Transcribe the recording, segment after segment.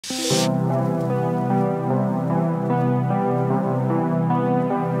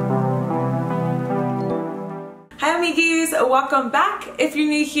amiguis, welcome back. If you're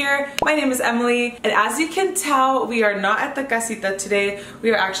new here, my name is Emily, and as you can tell, we are not at the casita today. We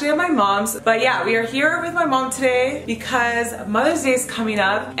are actually at my mom's, but yeah, we are here with my mom today because Mother's Day is coming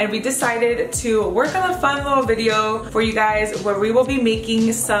up, and we decided to work on a fun little video for you guys where we will be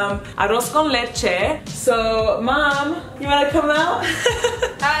making some arroz con leche. So, Mom, you wanna come out?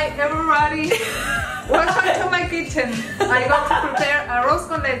 Hi, everybody. Welcome to my kitchen. I got to prepare arroz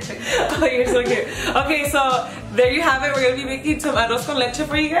con leche. Oh, you're so cute. Okay, so there you have it. We're gonna be making some arroz con leche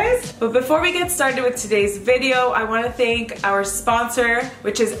for you guys. But before we get started with today's video, I want to thank our sponsor,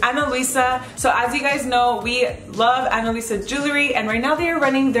 which is Ana Luisa. So as you guys know, we love Ana Luisa jewelry, and right now they are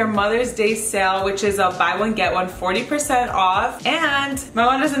running their Mother's Day sale, which is a buy one get one 40% off. And my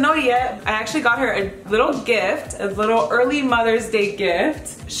mom doesn't know yet, I actually got her a little gift, a little early Mother's Day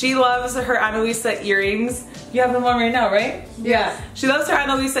gift. She loves her Ana Luisa earrings. You have them on right now, right? Yeah. She loves her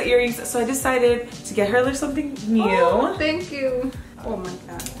Ana Luisa earrings, so I decided to get her something new. Oh, thank you. Oh my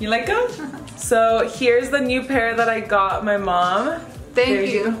god. You like them? So here's the new pair that I got my mom.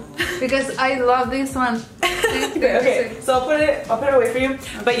 Thank you. Because I love this one. Thank you. Okay, so I'll put it away for you.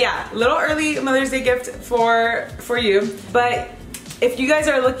 But yeah, little early Mother's Day gift for you. But if you guys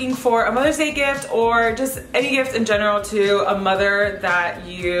are looking for a Mother's Day gift or just any gift in general to a mother that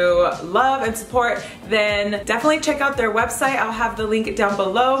you love and support, then definitely check out their website. I'll have the link down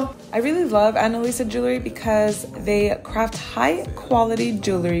below. I really love Ana Luisa jewelry because they craft high quality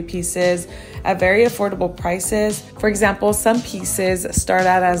jewelry pieces at very affordable prices. For example, some pieces start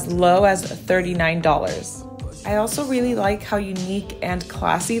out as low as $39. I also really like how unique and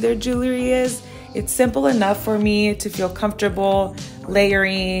classy their jewelry is. It's simple enough for me to feel comfortable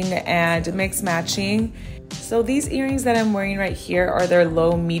layering and mix matching. So these earrings that I'm wearing right here are their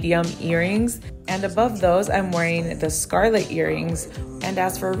low medium earrings, and above those I'm wearing the scarlet earrings. And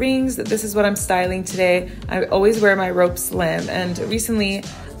as for rings, this is what I'm styling today. I always wear my rope slim, and recently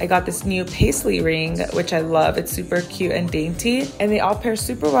I got this new paisley ring, which I love. It's super cute and dainty, and they all pair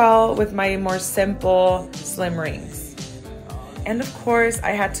super well with my more simple slim rings. And of course,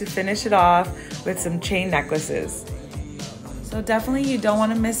 I had to finish it off with some chain necklaces. So definitely you don't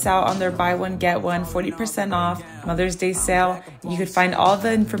want to miss out on their buy one get one 40% off Mother's Day sale. You could find all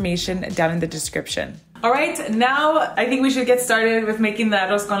the information down in the description. Alright, now I think we should get started with making the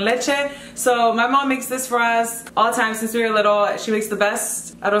arroz con leche. So my mom makes this for us all the time since we were little. She makes the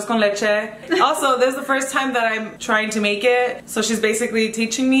best arroz con leche. Also, this is the first time that I'm trying to make it, so she's basically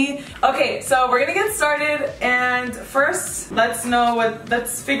teaching me. Okay, so we're gonna get started, and first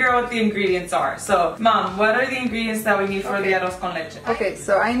let's figure out what the ingredients are. So Mom, what are the ingredients that we need for the arroz con leche? Okay,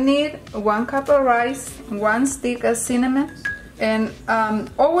 so I need 1 cup of rice, 1 stick of cinnamon, and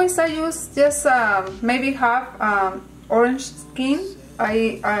always I use just maybe half orange skin.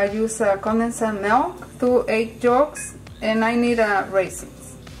 I use condensed milk, 2 egg yolks, and I need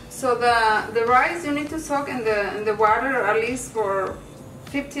raisins. So the rice you need to soak in the water at least for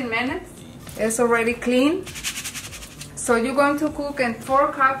 15 minutes. It's already clean. So you're going to cook in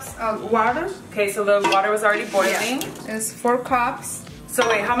 4 cups of water. Okay, so the water was already boiling. Yeah. It's 4 cups. So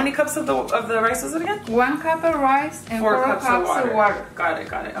wait, how many cups of the rice was it again? 1 cup of rice and 4 cups of water. Got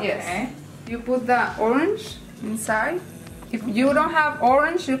it. Okay. Yes. You put the orange inside. If you don't have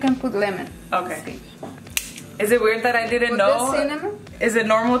orange, you can put lemon. Okay. Is it weird that I didn't know? The cinnamon. Is it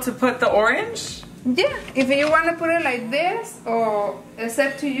normal to put the orange? Yeah. If you want to put it like this, or it's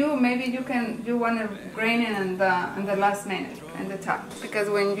up to you. Maybe you want to grain it in the last minute in the top, because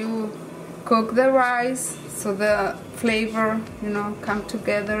when you cook the rice, so the flavor, come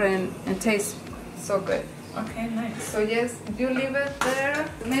together and taste so good. Okay, nice. So yes, you leave it there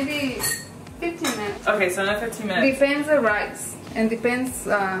maybe 15 minutes. Okay, so not 15 minutes. Depends the rice, and depends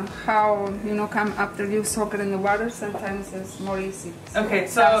how, come after you soak it in the water. Sometimes it's more easy. Okay,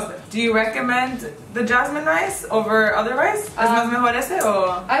 so do you recommend the jasmine rice over other rice? ¿Es más mejor ese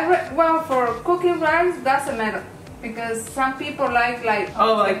o? Well, for cooking rice, doesn't matter. Because some people like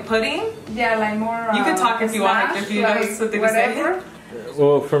like pudding? Yeah, like more. You can talk if you want, if you know what they say.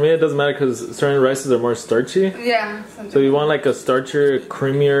 Well, for me it doesn't matter because certain rices are more starchy. Yeah. So you want like a starchier,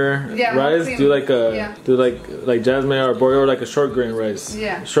 creamier rice? Cream. Do like jasmine or borio, or like a short grain rice.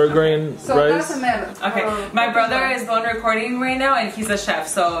 Yeah. Short grain so rice. So doesn't matter. Okay. My brother is the one recording right now, and he's a chef,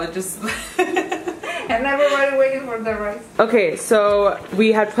 so just. And everybody waiting for the rice. Okay, so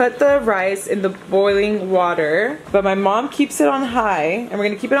we had put the rice in the boiling water, but my mom keeps it on high, and we're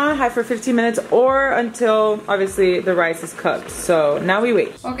gonna keep it on high for 15 minutes or until obviously the rice is cooked. So now we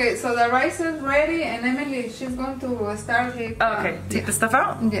wait. Okay, so the rice is ready, and Emily, she's going to start it. Okay, take the stuff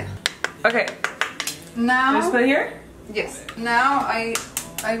out? Yeah. Okay. Now. Just put it here? Yes. Now I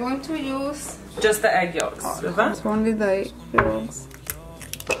I'm going to use just the egg yolks. it's only the egg yolks.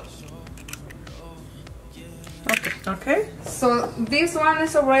 Okay. Okay. So this one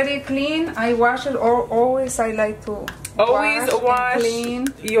is already clean. I wash it, or always I like to always wash and clean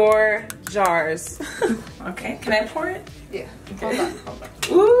your jars. Okay, can I pour it? Yeah. Hold on, hold on.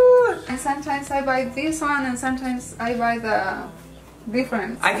 Ooh! And sometimes I buy this one, and sometimes I buy the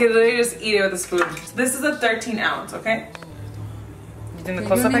different. I could literally just eat it with a spoon. This is a 13 ounce, okay? You doing the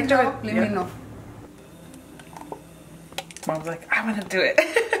close up, Hector? Let me know. Mom's like, I want to do it.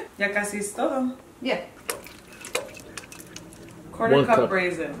 Ya casi es todo. Yeah. Quarter cup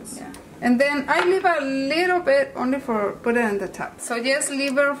raisins. Yeah. And then I leave a little bit only for put it on the top. So just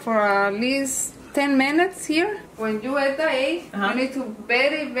leave it for at least 10 minutes here. When you add the egg, you need to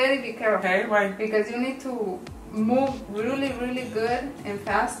very be careful. Okay, why? Because you need to move really good and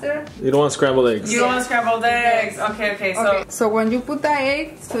faster. You don't want scrambled eggs. You don't want scrambled eggs. Yes. Okay, So when you put the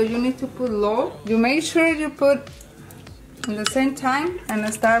egg, so you need to put low. You make sure you put at the same time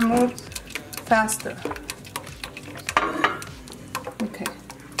and start move faster. Okay.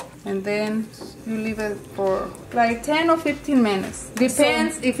 And then you leave it for like 10 or 15 minutes.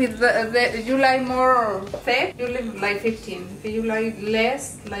 Depends if it's you like more thick, you leave like 15. If you like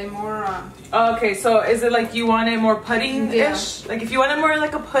less, like more. Okay, so is it like you want it more pudding-ish? Yeah. Like if you want it more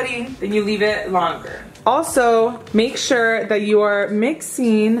like a pudding, then you leave it longer. Also, make sure that you are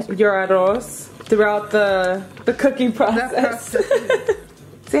mixing your arroz throughout the cooking process.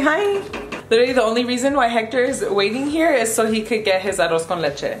 Say hi. Literally the only reason why Hector is waiting here is so he could get his arroz con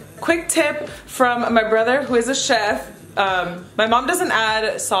leche. Quick tip from my brother who is a chef. My mom doesn't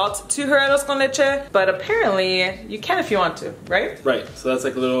add salt to her arroz con leche, but apparently you can if you want to, right? Right, so that's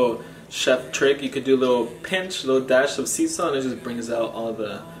like a little chef trick. You could do a little pinch, a little dash of sea salt, and it just brings out all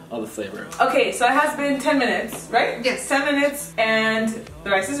the flavor. Okay, so it has been 10 minutes, right? Yes. 10 minutes and the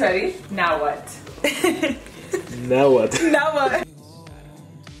rice is ready. Now what? Now what? Now what?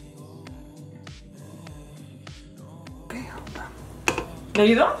 No,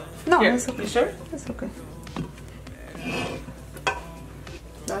 you don't? No, Here, it's okay. you sure? It's okay.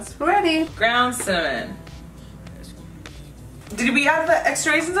 That's ready. Ground cinnamon. Did we add the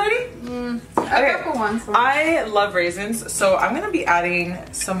extra raisins already? A couple ones. I love raisins, so I'm gonna be adding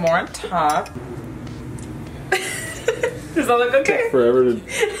some more on top. Does that look okay? Forever to...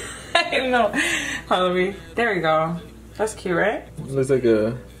 I know. Hold on, there we go. That's cute, right? Looks like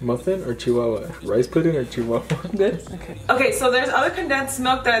a muffin or chihuahua. Rice pudding or chihuahua. Good? Okay. Okay, so there's other condensed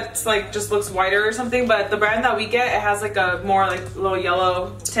milk that's like just looks whiter or something, but the brand that we get, it has like a more like little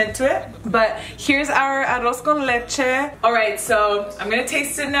yellow tint to it. But here's our arroz con leche. All right, so I'm gonna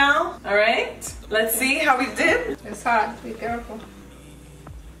taste it now. All right, let's see how we did. It's hot. Be careful.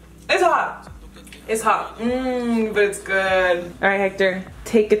 It's hot. It's hot. But it's good. All right, Hector,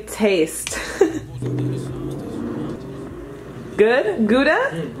 take a taste. Good?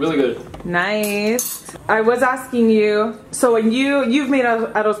 Gouda? Really good. Nice. I was asking you, so when you've made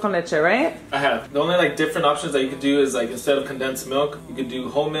arroz con leche, right? I have. The only like different options that you could do is like instead of condensed milk, you could do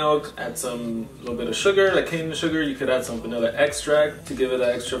whole milk, add some little bit of sugar, like cane sugar. You could add some vanilla extract to give it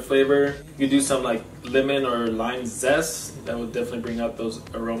that extra flavor. You could do some like lemon or lime zest. That would definitely bring out those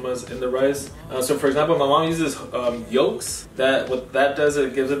aromas in the rice. So for example, my mom uses yolks. What that does,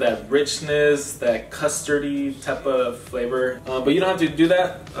 it gives it that richness, that custardy type of flavor. But you don't have to do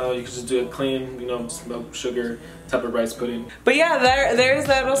that. You can just do a clean, just milk, sugar type of rice pudding. But yeah, there's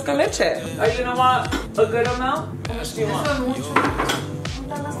the arroz con leche. Are you gonna want a good amount? How much do you want?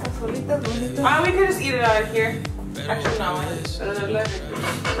 We could just eat it out of here. Actually, no.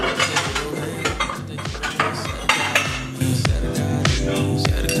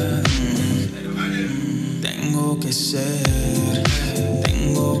 Tengo que ser,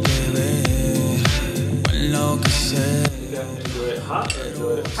 tengo que ver, enloquecer. Enjoy it hot or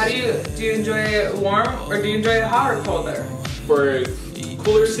enjoy it? How do you enjoy it warm or do you enjoy it hot or colder? For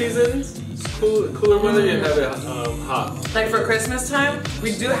cooler seasons, cooler weather, you have it hot. Like for Christmas time,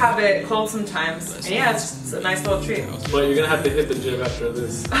 we do have it cold sometimes. And yeah, it's just a nice little treat. But you're gonna have to hit the gym after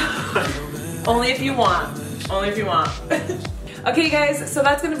this. Only if you want. Only if you want. Okay guys, so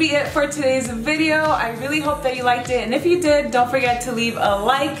that's gonna be it for today's video. I really hope that you liked it, and if you did, don't forget to leave a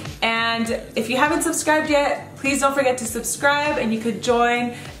like, and if you haven't subscribed yet, please don't forget to subscribe and you could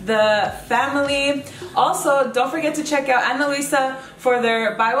join the family. Also, don't forget to check out Ana Luisa for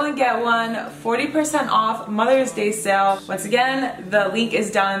their buy one get one 40% off Mother's Day sale. Once again, the link is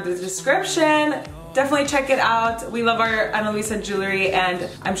down in the description. Definitely check it out. We love our Ana Luisa jewelry, and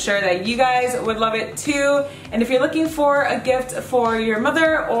I'm sure that you guys would love it too. And if you're looking for a gift for your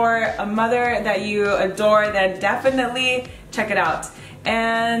mother or a mother that you adore, then definitely check it out.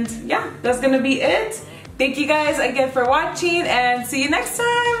 And yeah, that's gonna be it. Thank you guys again for watching, and see you next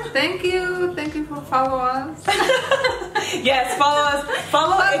time. Thank you for following us. Yes, follow us.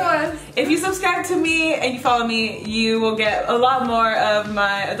 Follow us. If you subscribe to me and you follow me, you will get a lot more of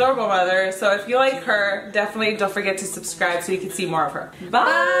my adorable mother. So if you like her, definitely don't forget to subscribe so you can see more of her. Bye.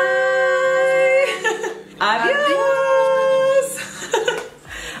 Adiós.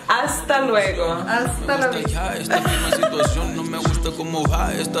 Hasta luego. Hasta luego. Esta misma situación no me gusta como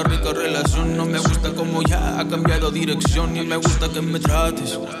va. Esta rica relación no me gusta como ya ha cambiado dirección y me gusta que me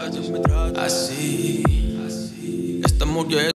trates así. Esta mujer